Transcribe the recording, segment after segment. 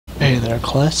Hey there,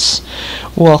 class.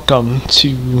 Welcome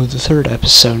to the third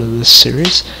episode of this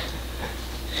series.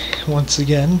 Once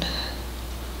again,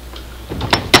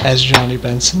 as Johnny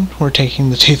Benson, we're taking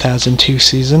the 2002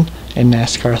 season in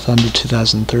NASCAR Thunder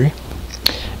 2003.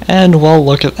 And well,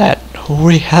 look at that.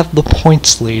 We have the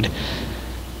points lead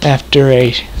after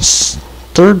a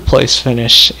third place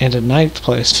finish and a ninth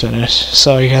place finish.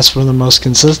 So I guess we're the most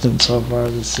consistent so far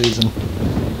this season.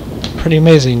 Pretty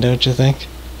amazing, don't you think?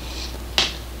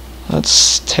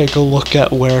 Let's take a look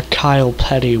at where Kyle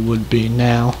Petty would be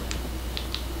now.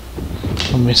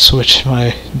 Let me switch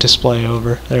my display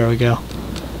over. There we go.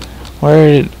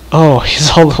 Oh, he's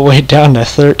all the way down to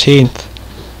 13th.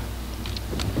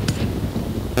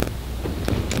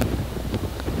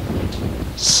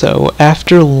 So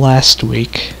after last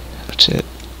week,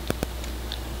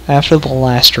 after the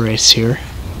last race here,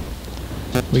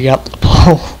 we got the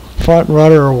pole. Front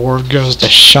runner award goes to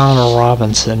Shauna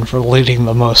Robinson for leading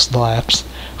the most laps.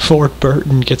 Ford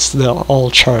Burton gets the all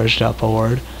charged up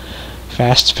award.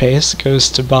 Fast pace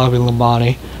goes to Bobby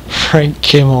Labonte. Frank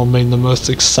Kimmel made the most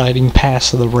exciting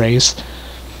pass of the race.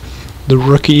 The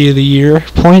Rookie of the Year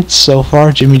points so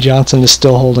far, Jimmy Johnson is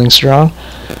still holding strong.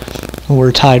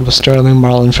 We're tied with Sterling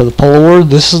Marlin for the pole award.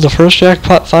 This is the first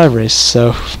Jackpot 5 race,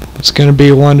 so it's going to be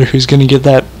a wonder who's going to get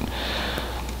that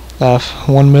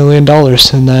 $1 million.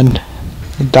 And then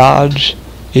Dodge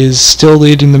is still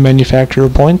leading the manufacturer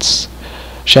points.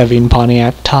 Chevy and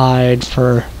Pontiac tied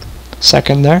for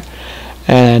second there.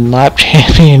 And lap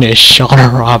champion is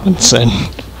Shauna Robinson.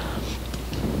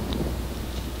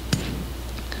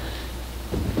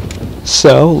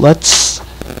 So let's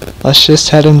just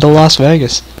head into Las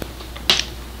Vegas.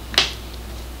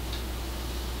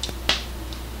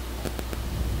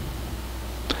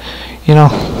 You know,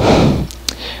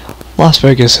 Las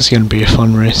Vegas is going to be a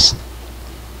fun race.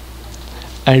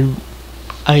 I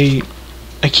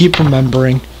keep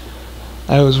remembering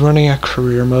I was running a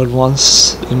career mode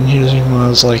once, and usually when I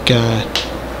was like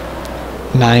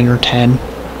 9 or 10,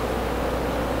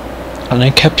 and I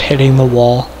kept hitting the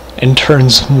wall in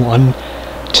turns 1,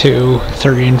 2,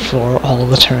 3, and 4, all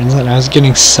the turns, and I was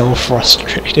getting so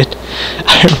frustrated.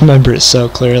 I remember it so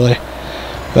clearly.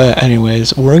 But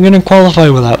anyways, we're going to qualify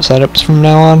without setups from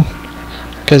now on,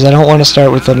 because I don't want to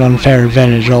start with an unfair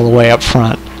advantage all the way up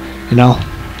front, you know?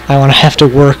 I want to have to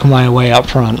work my way up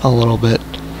front a little bit.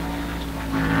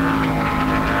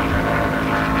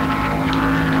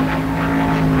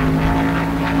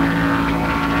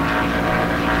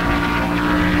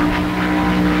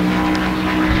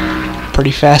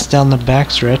 Pretty fast down the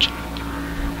backstretch.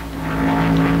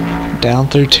 Down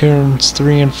through turns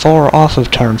 3 and 4 off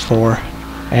of turn 4.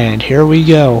 And here we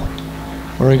go.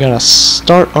 We're gonna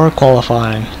start our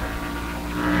qualifying.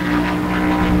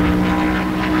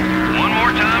 One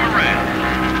more time around.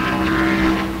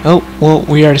 Oh, well,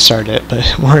 we already started it,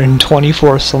 but we're in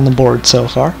 24th on the board so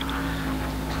far.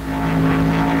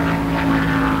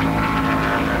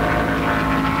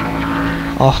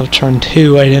 Off of turn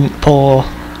 2, I didn't pull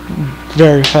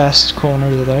very fast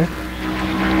corner there.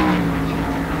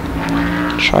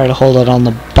 Try to hold it on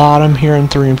the bottom here in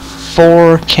 3 and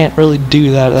 4. Can't really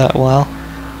do that well.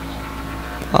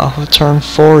 Off of turn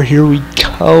 4, here we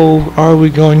go. Are we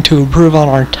going to improve on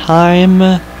our time?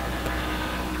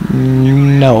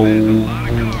 No.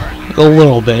 A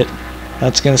little bit.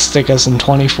 That's going to stick us in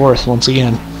 24th once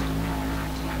again.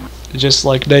 Just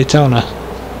like Daytona.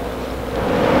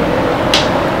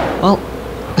 Well,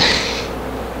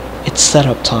 it's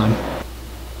setup time.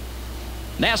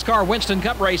 NASCAR Winston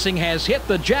Cup Racing has hit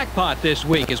the jackpot this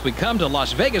week as we come to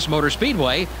Las Vegas Motor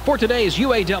Speedway for today's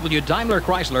UAW Daimler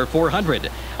Chrysler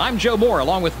 400. I'm Joe Moore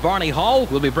along with Barney Hall.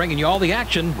 We'll be bringing you all the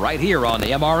action right here on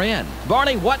MRN.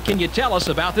 Barney, what can you tell us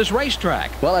about this racetrack?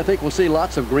 Well, I think we'll see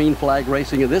lots of green flag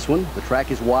racing in this one. The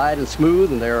track is wide and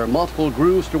smooth, and there are multiple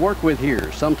grooves to work with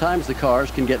here. Sometimes the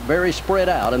cars can get very spread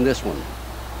out in this one.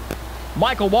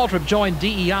 Michael Waltrip joined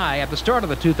DEI at the start of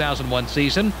the 2001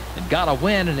 season and got a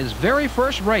win in his very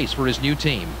first race for his new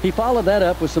team. He followed that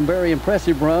up with some very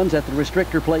impressive runs at the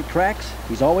restrictor plate tracks.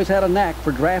 He's always had a knack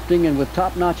for drafting, and with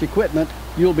top-notch equipment,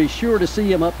 you'll be sure to see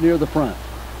him up near the front.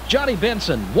 Johnny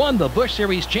Benson won the Busch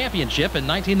Series championship in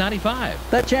 1995.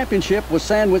 That championship was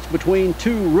sandwiched between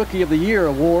 2 Rookie of the Year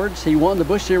awards. He won the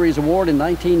Busch Series award in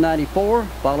 1994,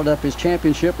 followed up his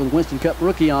championship with Winston Cup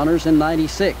Rookie honors in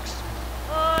 96.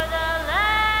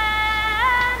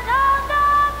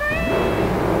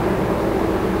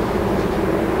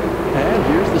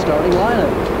 Starting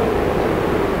lineup.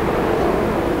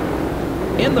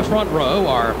 In the front row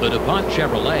are the DuPont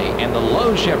Chevrolet and the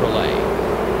Lowe Chevrolet.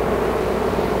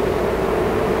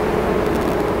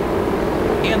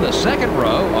 In In the second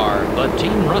row are the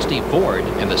Team Rusty Ford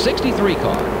and the 63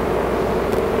 car.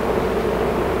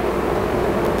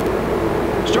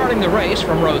 Starting the race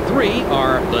from row 3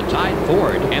 are the Tide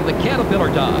Ford and the Caterpillar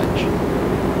Dodge.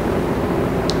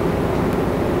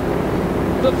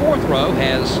 The fourth row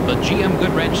has the GM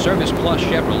Goodwrench Service Plus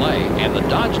Chevrolet and the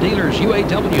Dodge Dealers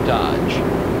UAW Dodge.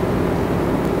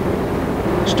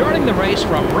 Starting the race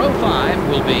from row 5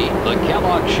 will be the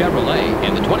Kellogg Chevrolet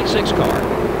and the 26 car.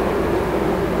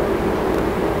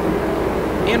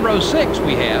 In row 6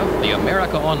 we have the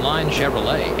America Online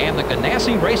Chevrolet and the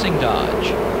Ganassi Racing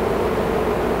Dodge.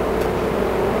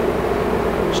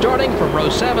 Starting from row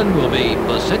 7 will be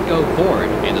the Citgo Ford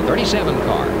and the 37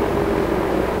 car.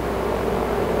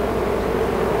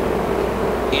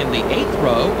 In the 8th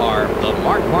row are the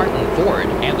Mark Martin Ford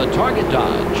and the Target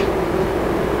Dodge.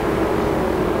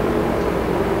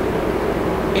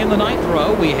 In the 9th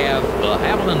row we have the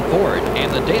Haviland Ford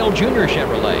and the Dale Jr.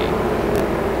 Chevrolet.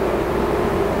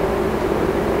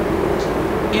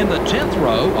 In the 10th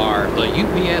row are the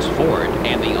UPS Ford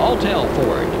and the Altel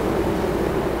Ford.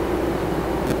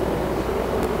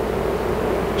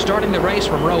 Starting the race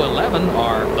from row 11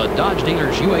 are the Dodge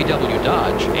Dealers UAW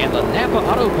Dodge and the Napa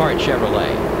Auto Parts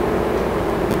Chevrolet.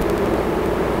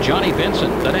 Johnny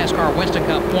Benson, the NASCAR Winston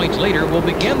Cup points leader, will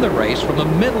begin the race from the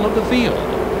middle of the field.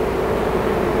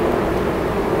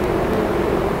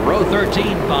 Row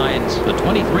 13 finds the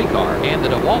 23 car and the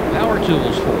DeWalt Power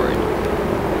Tools Ford.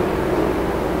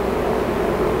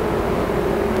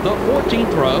 The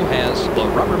 14th row has the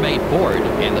Rubbermaid Ford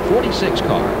and the 46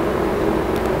 car.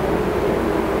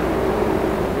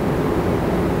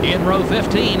 In row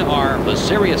 15 are the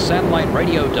Sirius Satellite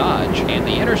Radio Dodge and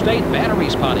the Interstate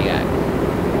Batteries Pontiac.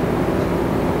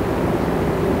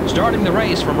 Starting the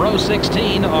race from row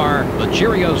 16 are the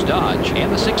Cheerios Dodge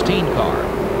and the 16 car.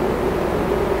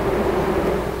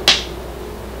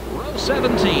 Row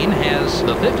 17 has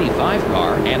the 55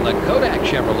 car and the Kodak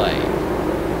Chevrolet.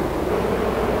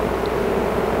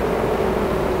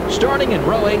 Starting in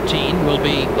row 18 will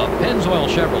be the Pennzoil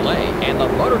Chevrolet and the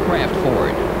Motorcraft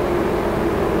Ford.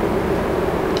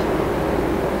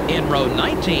 In row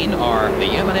 19 are the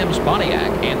M&M's Pontiac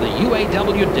and the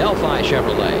UAW Delphi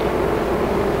Chevrolet.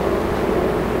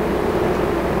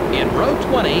 In row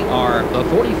 20 are the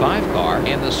 45 car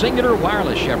and the Singular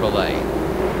Wireless Chevrolet.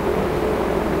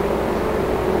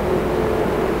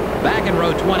 Back in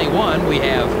row 21 we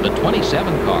have the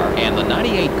 27 car and the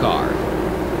 98 car.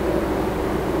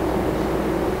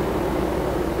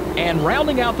 And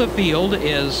rounding out the field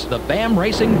is the BAM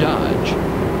Racing Dodge.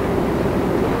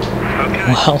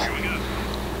 Well,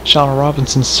 Shauna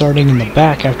Robinson starting in the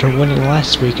back after winning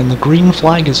last week, and the green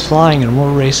flag is flying and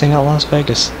we're racing at Las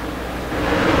Vegas.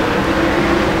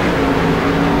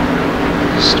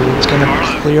 Stewart's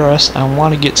gonna clear us. I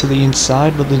want to get to the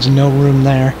inside, but there's no room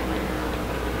there.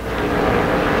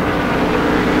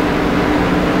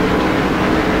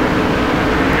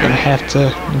 Gonna have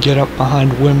to get up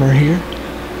behind Wimmer here.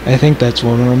 I think that's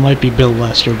Wimmer. It might be Bill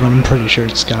Lester, but I'm pretty sure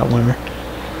it's Scott Wimmer.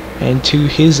 And to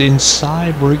his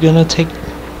inside, we're gonna take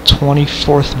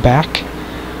 24th back.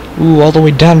 Ooh, all the way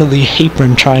down to the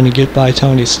apron trying to get by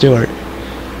Tony Stewart.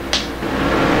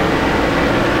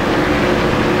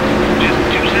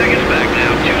 Just 2 seconds back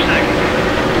now, 2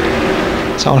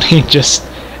 seconds. Tony just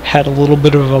had a little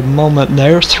bit of a moment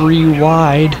there. 3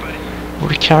 wide. We're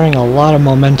carrying a lot of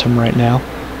momentum right now.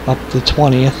 Up the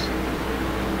 20th.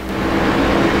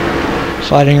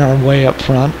 Fighting our way up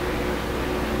front.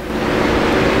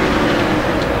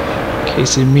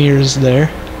 Casey Mears there.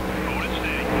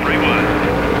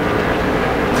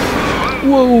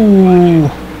 Whoa!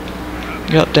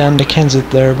 Got down to Kenseth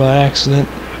there by accident.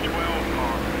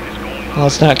 Well,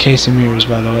 it's not Casey Mears,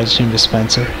 by the way. It's Jim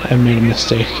Spencer. I made a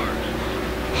mistake.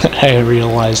 I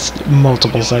realized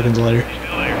multiple seconds later.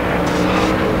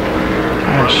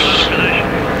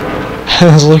 I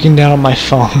was looking down at my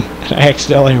phone and I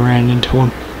accidentally ran into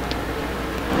him.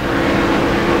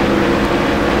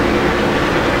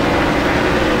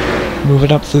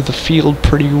 Moving up through the field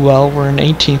pretty well. We're in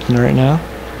 18th right now.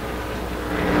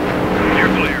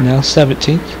 Now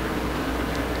 17th.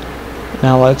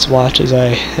 Now let's watch as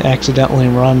I accidentally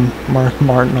run Mark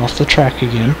Martin off the track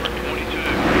again. Leader's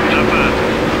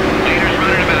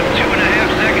running about 2.5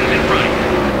 seconds in front.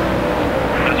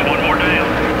 That's one more down.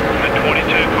 That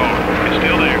 22 car is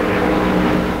still there.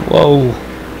 Whoa.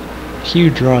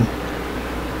 Huge run.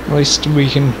 At least we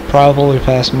can probably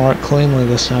pass Mark cleanly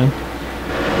this time.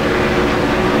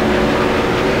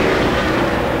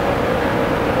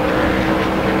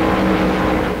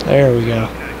 There we go.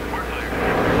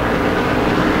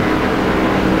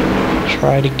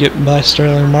 Try to get by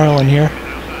Sterling Marlin here.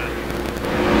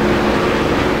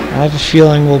 I have a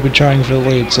feeling we'll be trying for the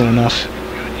lead soon enough.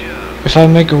 If I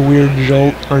make a weird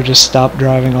jolt or just stop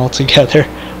driving altogether,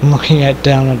 I'm looking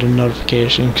down at a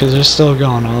notification because they're still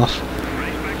going off.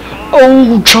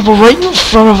 Oh, trouble right in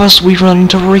front of us. We run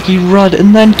into Ricky Rudd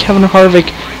and then Kevin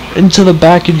Harvick into the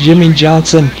back of Jimmy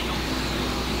Johnson.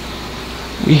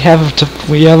 We have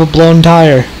a blown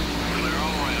tire.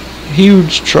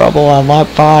 Huge trouble on lap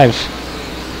 5.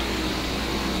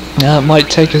 That might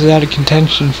take us out of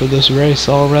contention for this race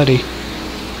already.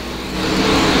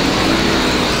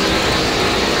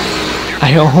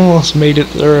 I almost made it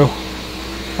through.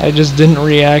 I just didn't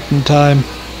react in time.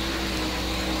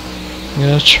 I'm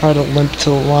gonna try to limp to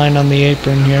the line on the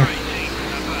apron here.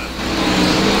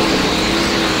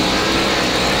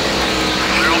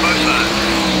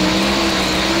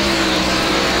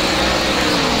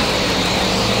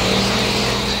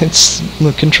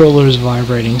 The controller is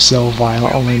vibrating so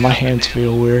violently, my hands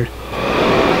feel weird.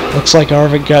 Looks like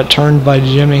Harvick got turned by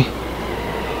Jimmy.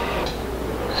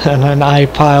 And then I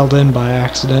piled in by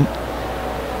accident.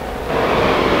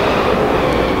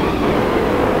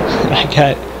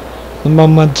 The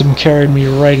momentum carried me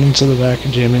right into the back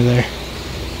of Jimmy there.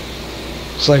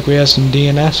 Looks like we have some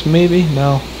DNS maybe?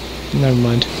 No. Never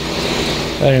mind.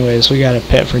 But anyways, we got a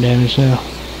pit for damage now.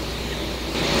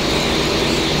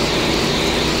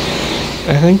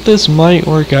 I think this might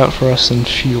work out for us in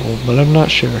fuel, but I'm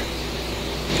not sure.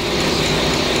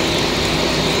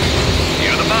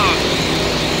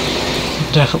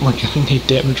 We're definitely gonna need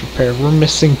damage repair. We're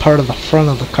missing part of the front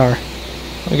of the car.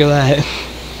 Look at that.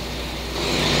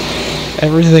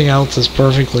 Everything else is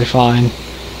perfectly fine.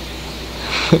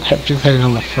 Everything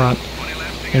on the front.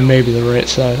 And maybe the right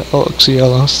side. Oh, it looks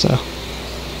yellow, so.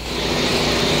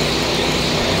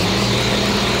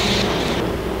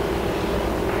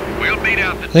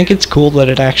 I think it's cool that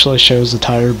it actually shows the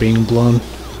tire being blown.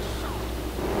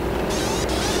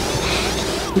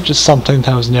 Which is something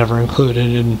that was never included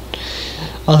in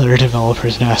other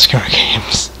developers' NASCAR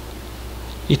games.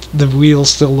 The wheel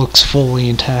still looks fully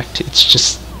intact, it's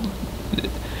just...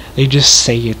 they just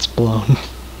say it's blown.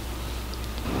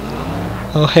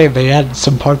 Oh hey, they added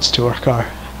some parts to our car.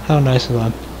 How nice of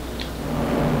them.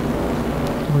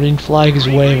 Green flag is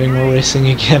waving, we're racing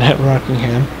again at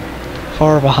Rockingham.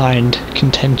 Far behind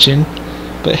contention,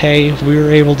 but hey, if we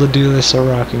were able to do this at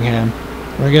Rockingham,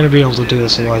 we're gonna be able to do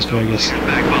this at Las Vegas.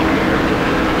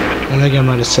 I think I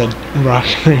might have said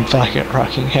green flag at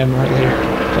Rockingham earlier,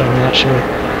 but I'm not sure.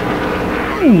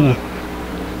 Ooh.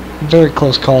 Very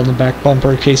close call in the back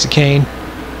bumper, Casey Kane.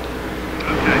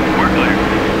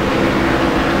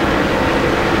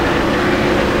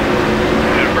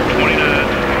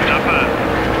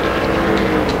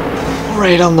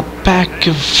 Right on the back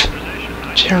of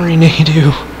Jerry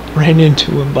Nadeau. Ran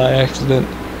into him by accident.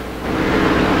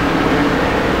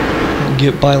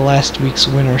 Get by last week's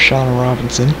winner, Shauna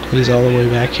Robinson. He's all the way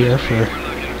back here for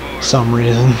some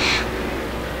reason.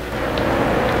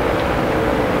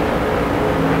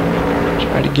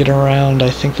 Try to get around. I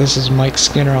think this is Mike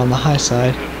Skinner on the high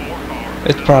side.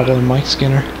 It's probably Mike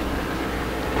Skinner.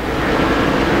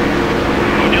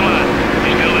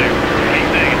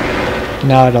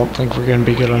 Now I don't think we're going to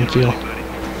be good on fuel.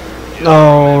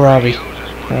 Oh, Robbie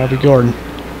Gordon.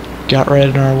 Got right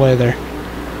in our way there.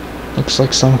 Looks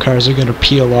like some cars are going to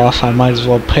peel off. I might as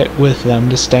well pit with them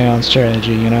to stay on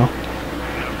strategy, you know?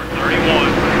 Number 31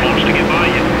 wants to get by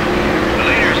you. The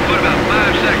leader's put about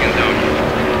 5 seconds on you.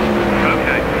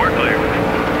 Okay, we're clear.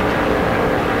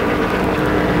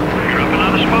 You're up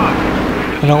another spot.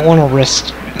 I don't want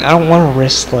to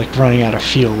risk like running out of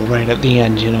fuel right at the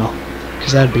end, you know?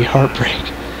 Because that'd be heartbreak.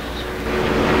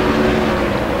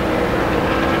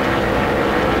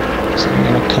 So I'm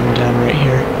gonna come down right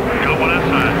here.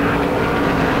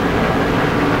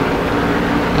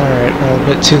 Alright, well, a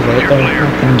bit too late, but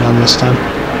I'm coming down this time.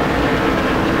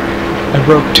 I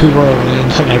broke too early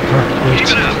and then I broke way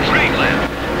too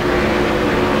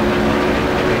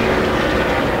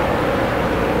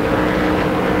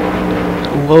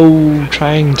late. Low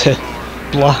trying to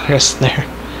block us there.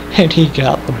 And he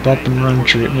got the bump and run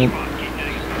treatment.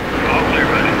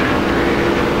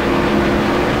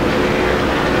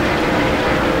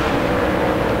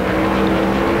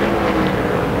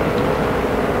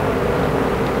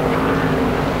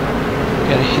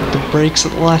 Gotta hit the brakes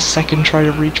at the last second, try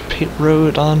to reach pit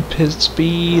road on pit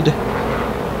speed.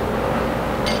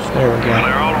 There we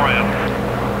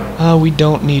go. We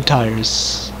don't need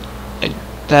tires.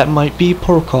 That might be a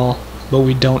poor call, but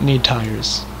we don't need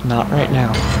tires. Not right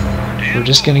now. We're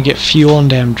just gonna get fuel and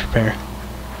damage repair.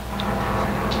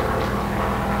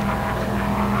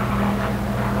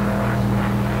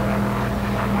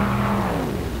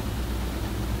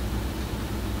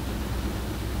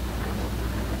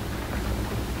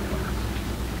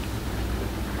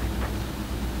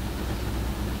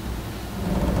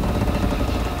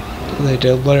 They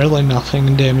did literally nothing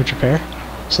in damage repair,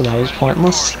 so that was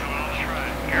pointless. But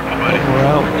we're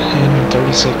out in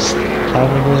 36th,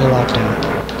 probably a lap down.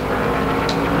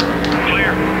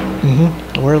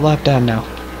 We're a lap down now.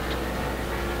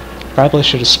 Probably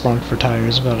should have sprung for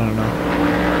tires, but I don't know.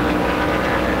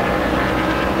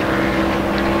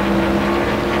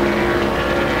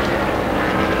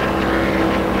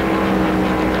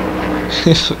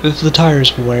 If the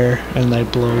tires wear and they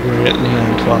blow right at the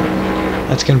end, well,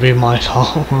 that's gonna be my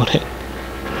fault, won't it?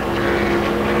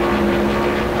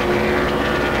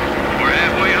 We're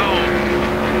halfway home.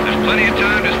 There's plenty of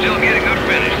time to still get a good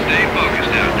finish. Stay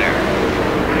focused out there.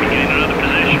 We gain another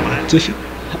position.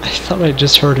 I thought I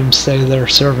just heard him say they're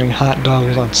serving hot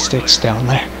dogs on sticks down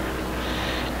there.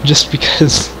 Just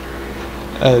because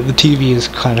the TV is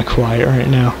kind of quiet right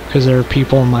now, because there are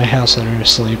people in my house that are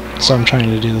asleep, so I'm trying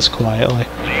to do this quietly.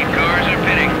 Cars are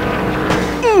pitting.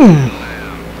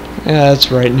 Yeah, that's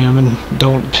right, Newman.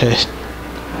 Don't pit.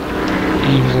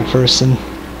 Evil person.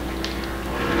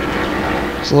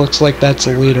 So it looks like that's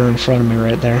a leader in front of me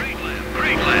right there,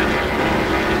 Great lap.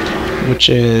 which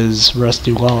is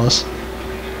Rusty Wallace.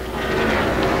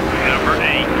 Number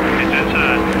 8 is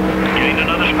inside. Gained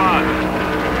another spot.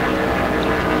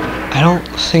 I don't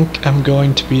think I'm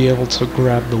going to be able to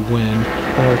grab the win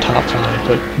or a top 5,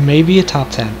 but maybe a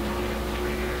top 10.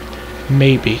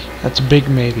 Maybe. That's a big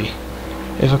maybe.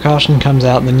 If a caution comes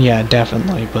out, then yeah,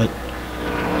 definitely, but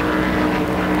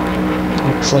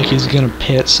looks like he's gonna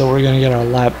pit, so we're gonna get our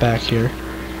lap back here.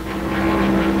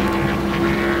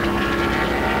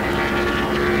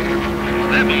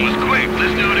 That one was quick.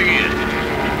 Let's do it again.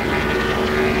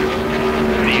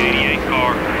 The 88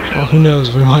 car. Well, who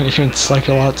knows, we might even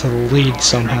cycle out to the lead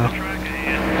somehow,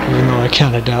 even though I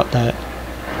kinda doubt that.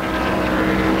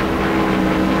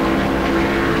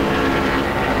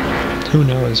 Who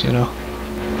knows, you know?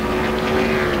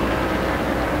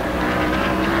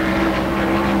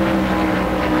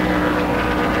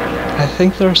 I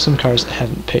think there are some cars that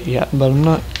haven't pit yet, but I'm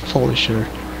not fully sure.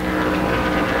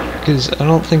 Because I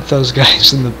don't think those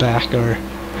guys in the back are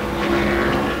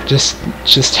just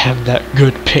have that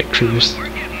good pit crews. We're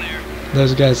getting there.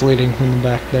 Those guys leading from the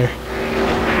back there.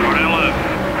 Cordell up.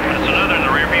 That's another in the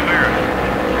rearview mirror.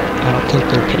 I don't think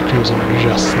their pit crews are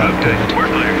just that Okay, good. we're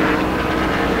clear.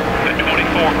 The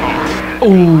 24 car.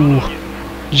 Ooh,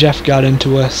 Jeff got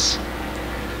into us.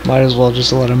 Might as well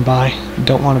just let him by.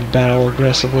 Don't want to battle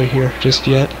aggressively here just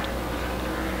yet.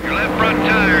 Your left front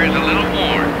tire is a little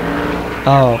worn.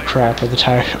 Oh crap! Are the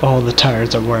tire? Oh, the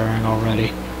tires are wearing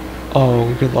already.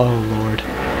 Oh, good. Oh lord.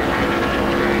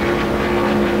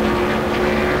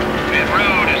 Pit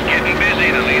road is getting busy.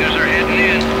 The leaders are heading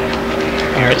in.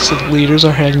 All right, so the leaders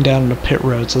are heading down the pit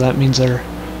road, so that means they're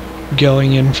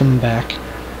going in from the back.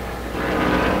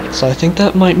 So I think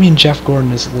that might mean Jeff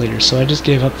Gordon is the leader. So I just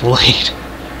gave up the lead.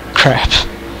 Crap.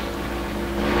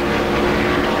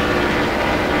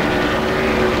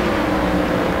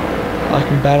 I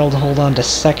can battle to hold on to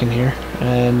second here,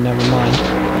 and never mind.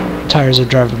 Tires are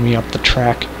driving me up the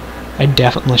track. I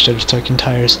definitely should have taken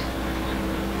tires.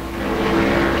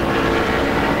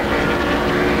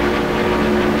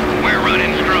 We're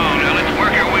running strong. Now let's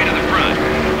work our way to the front.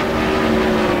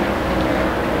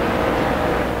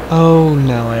 Oh,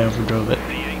 no, I overdrove it.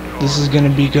 This is gonna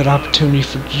be a good opportunity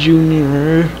for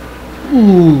Junior.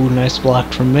 Ooh, nice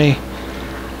block from me.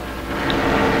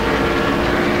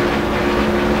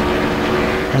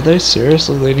 Are they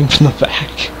seriously leading from the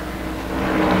back?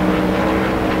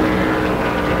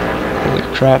 Holy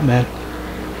crap, man.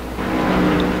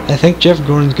 I think Jeff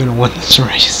Gordon's gonna win this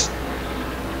race.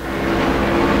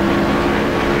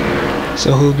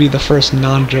 So he'll be the first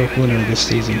non-joke winner this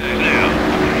season. Now,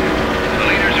 the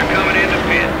leaders are coming into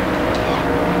pit.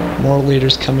 More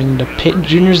leaders coming to pit.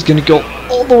 Junior's gonna go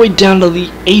all the way down to the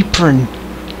apron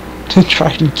to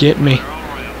try and get me.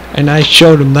 And I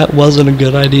showed him that wasn't a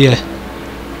good idea.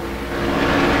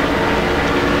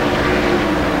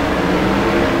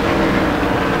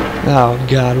 Oh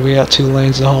god, we got 2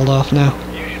 lanes to hold off now.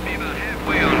 You should be about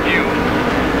halfway on fuel.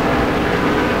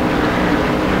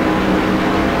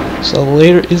 So the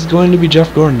leader is going to be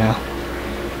Jeff Gordon now.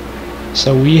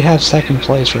 So we have second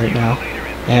place right now.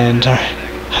 And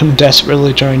I'm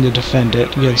desperately trying to defend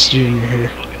it against Junior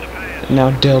here. And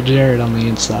now Dale Jarrett on the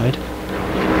inside.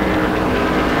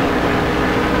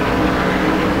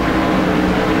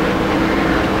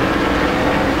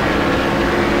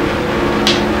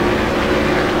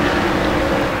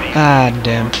 Ah,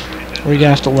 damn. We're gonna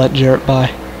have to let Jarrett by.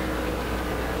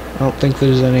 I don't think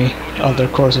there's any other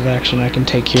course of action I can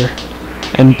take here.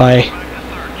 And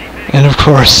of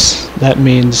course, that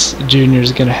means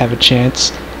Junior's gonna have a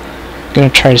chance. Gonna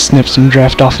try to snip some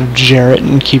draft off of Jarrett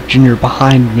and keep Junior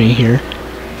behind me here.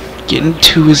 Getting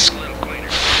to his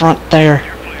front there.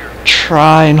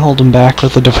 Try and hold him back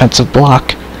with a defensive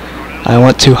block. I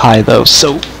went too high though,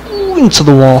 so into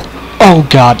the wall. Oh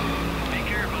god.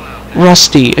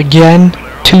 Rusty, again?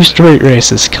 2 straight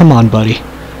races. Come on, buddy.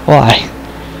 Why?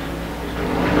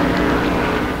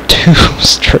 2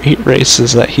 straight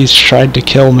races that he's tried to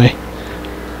kill me.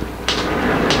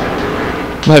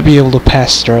 Might be able to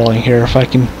pass Sterling here if I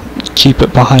can keep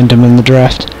it behind him in the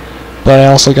draft. But I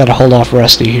also gotta hold off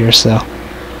Rusty here, so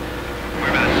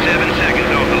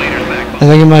I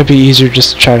think it might be easier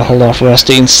just to try to hold off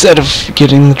Rusty instead of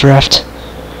getting the draft.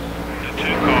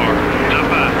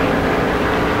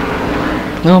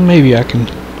 Well, maybe I can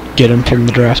get him from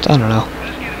the draft. I don't know.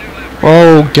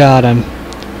 Oh god,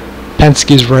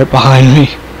 Penske's right behind me.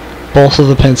 Both of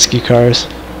the Penske cars.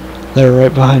 They're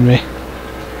right behind me.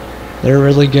 They're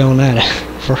really going at it.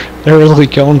 They're really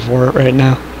going for it right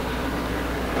now.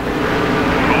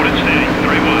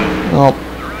 Well,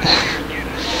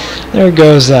 there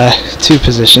goes 2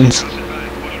 positions.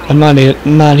 I might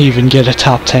not even get a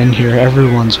top 10 here.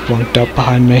 Everyone's bunked up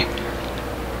behind me.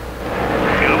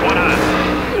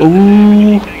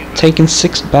 Ooh, taking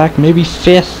 6th back, maybe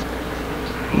 5th.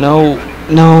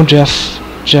 No,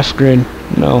 Jeff Green,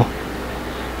 no.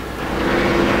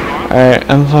 Alright,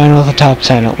 I'm fine with the top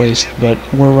 10 at least, but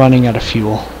we're running out of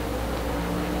fuel.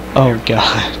 Oh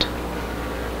god.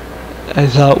 I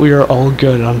thought we were all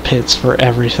good on pits for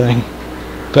everything,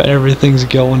 but everything's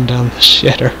going down the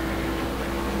shitter.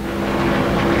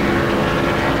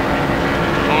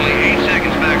 Only 8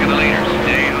 seconds back of the leaders.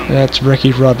 Damn. That's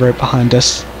Ricky Rudd right behind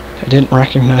us. I didn't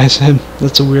recognize him.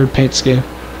 That's a weird paint scheme.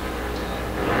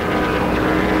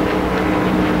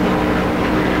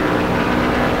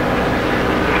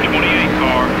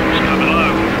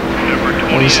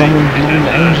 There's someone behind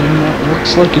the engine that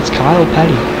looks like it's Kyle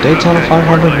Petty. Daytona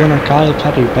 500 winner Kyle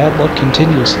Petty. Bad luck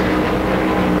continues.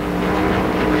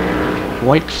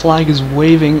 White flag is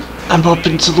waving. I'm up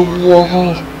into the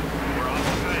wall.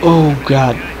 Oh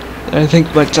god. I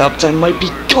think my top 10 might be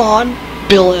gone.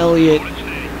 Bill Elliott.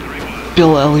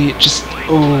 Bill Elliott just...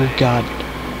 Oh god.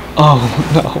 Oh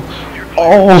no.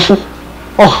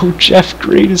 Oh, Jeff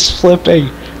Green is flipping.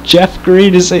 Jeff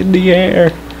Green is in the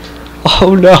air.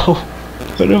 Oh no.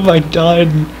 What have I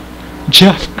done?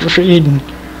 Jeff Green.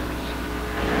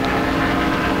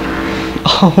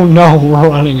 Oh no, we're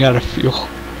running out of fuel.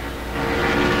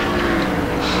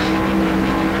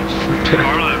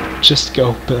 Bill, just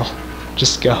go, Bill.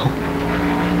 Just go.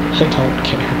 I don't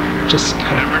care. Just go.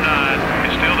 Number 9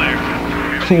 is still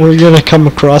there. We're gonna come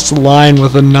across the line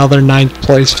with another 9th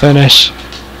place finish.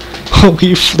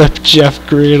 We flipped Jeff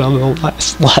Green on the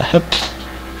last lap.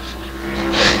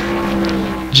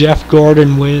 Jeff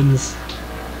Gordon wins.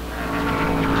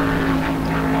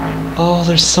 Oh,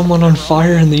 there's someone on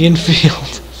fire in the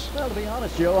infield. Well, to be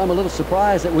honest, Joe, I'm a little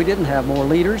surprised that we didn't have more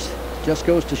leaders. Just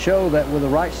goes to show that with the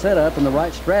right setup and the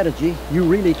right strategy, you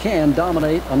really can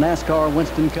dominate a NASCAR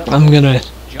Winston Cup. I'm gonna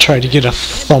try to get a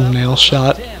thumbnail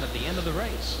shot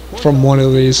from one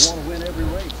of these.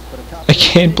 I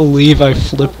can't believe I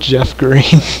flipped Jeff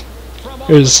Green.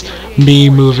 There's me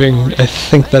moving. I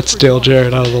think that's Dale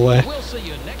Jarrett out of the way.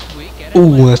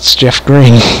 Ooh, that's Jeff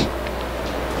Green.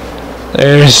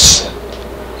 There's...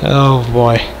 Oh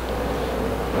boy.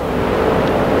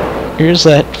 Here's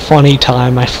that funny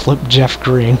time I flipped Jeff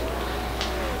Green.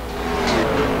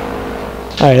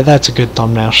 Alright, that's a good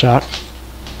thumbnail shot.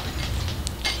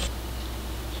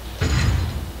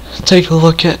 Take a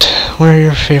look at where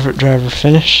your favorite driver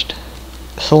finished.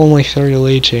 It's only 30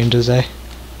 lead changes, eh?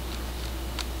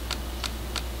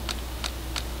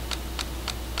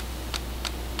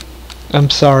 I'm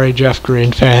sorry, Jeff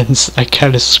Green fans. I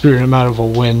kinda screwed him out of a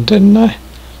win, didn't I?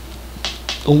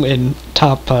 Win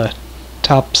top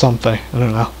something. I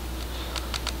don't know.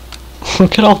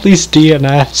 Look at all these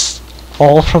DNFs.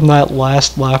 All from that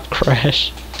last lap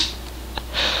crash.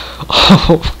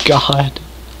 Oh god.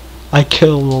 I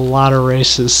killed a lot of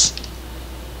races.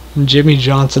 Jimmy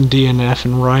Johnson DNF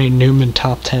and Ryan Newman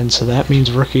top 10, so that means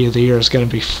Rookie of the Year is gonna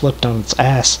be flipped on its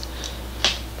ass.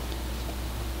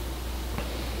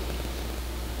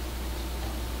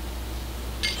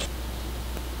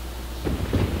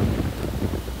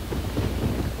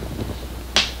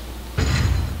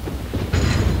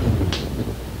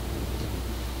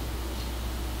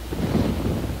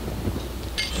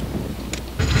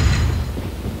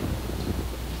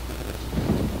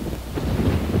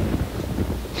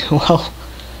 Well,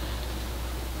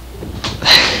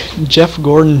 Jeff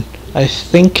Gordon, I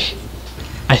think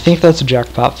that's a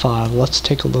jackpot 5. Let's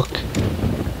take a look.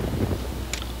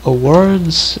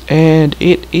 awards, and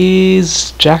it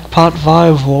is Jackpot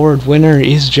 5 award winner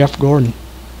is Jeff Gordon.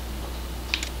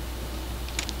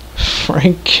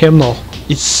 Frank Kimmel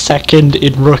is second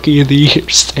in Rookie of the Year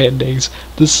standings.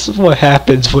 This is what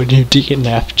happens when you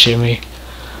DNF, Jimmy.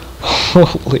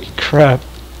 Holy crap.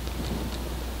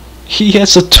 He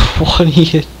has a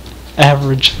 20th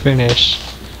average finish.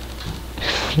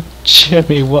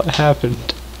 Jimmy, what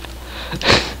happened?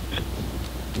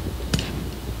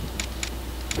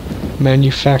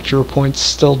 Manufacturer points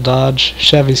still Dodge.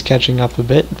 Chevy's catching up a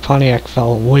bit. Pontiac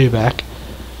fell way back.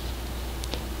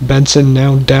 Benson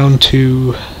now down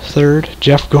to third.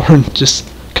 Jeff Gordon just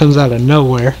comes out of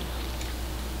nowhere.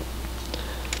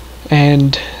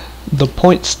 And the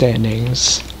point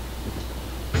standings.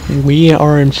 We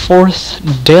are in fourth.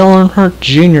 Dale Earnhardt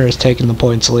Jr. has taken the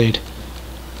points lead,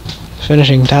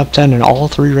 finishing top 10 in all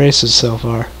 3 races so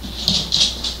far.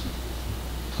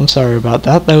 I'm sorry about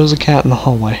that. That was a cat in the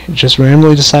hallway. It just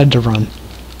randomly decided to run.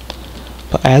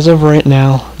 But as of right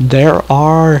now, there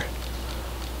are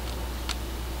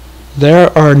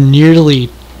nearly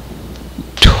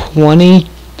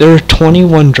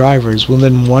 21 drivers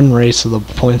within 1 race of the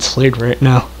points lead right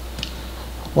now.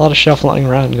 A lot of shuffling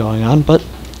around going on, but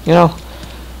you know,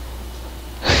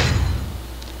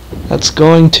 that's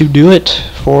going to do it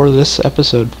for this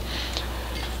episode.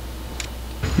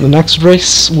 The next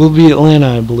race will be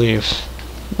Atlanta, I believe.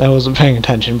 I wasn't paying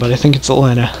attention, but I think it's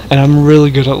Atlanta, and I'm really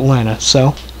good at Atlanta,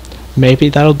 so maybe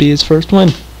that'll be his first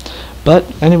win. But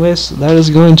anyways, that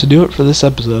is going to do it for this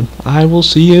episode. I will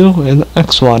see you in the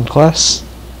next one. Class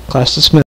dismissed.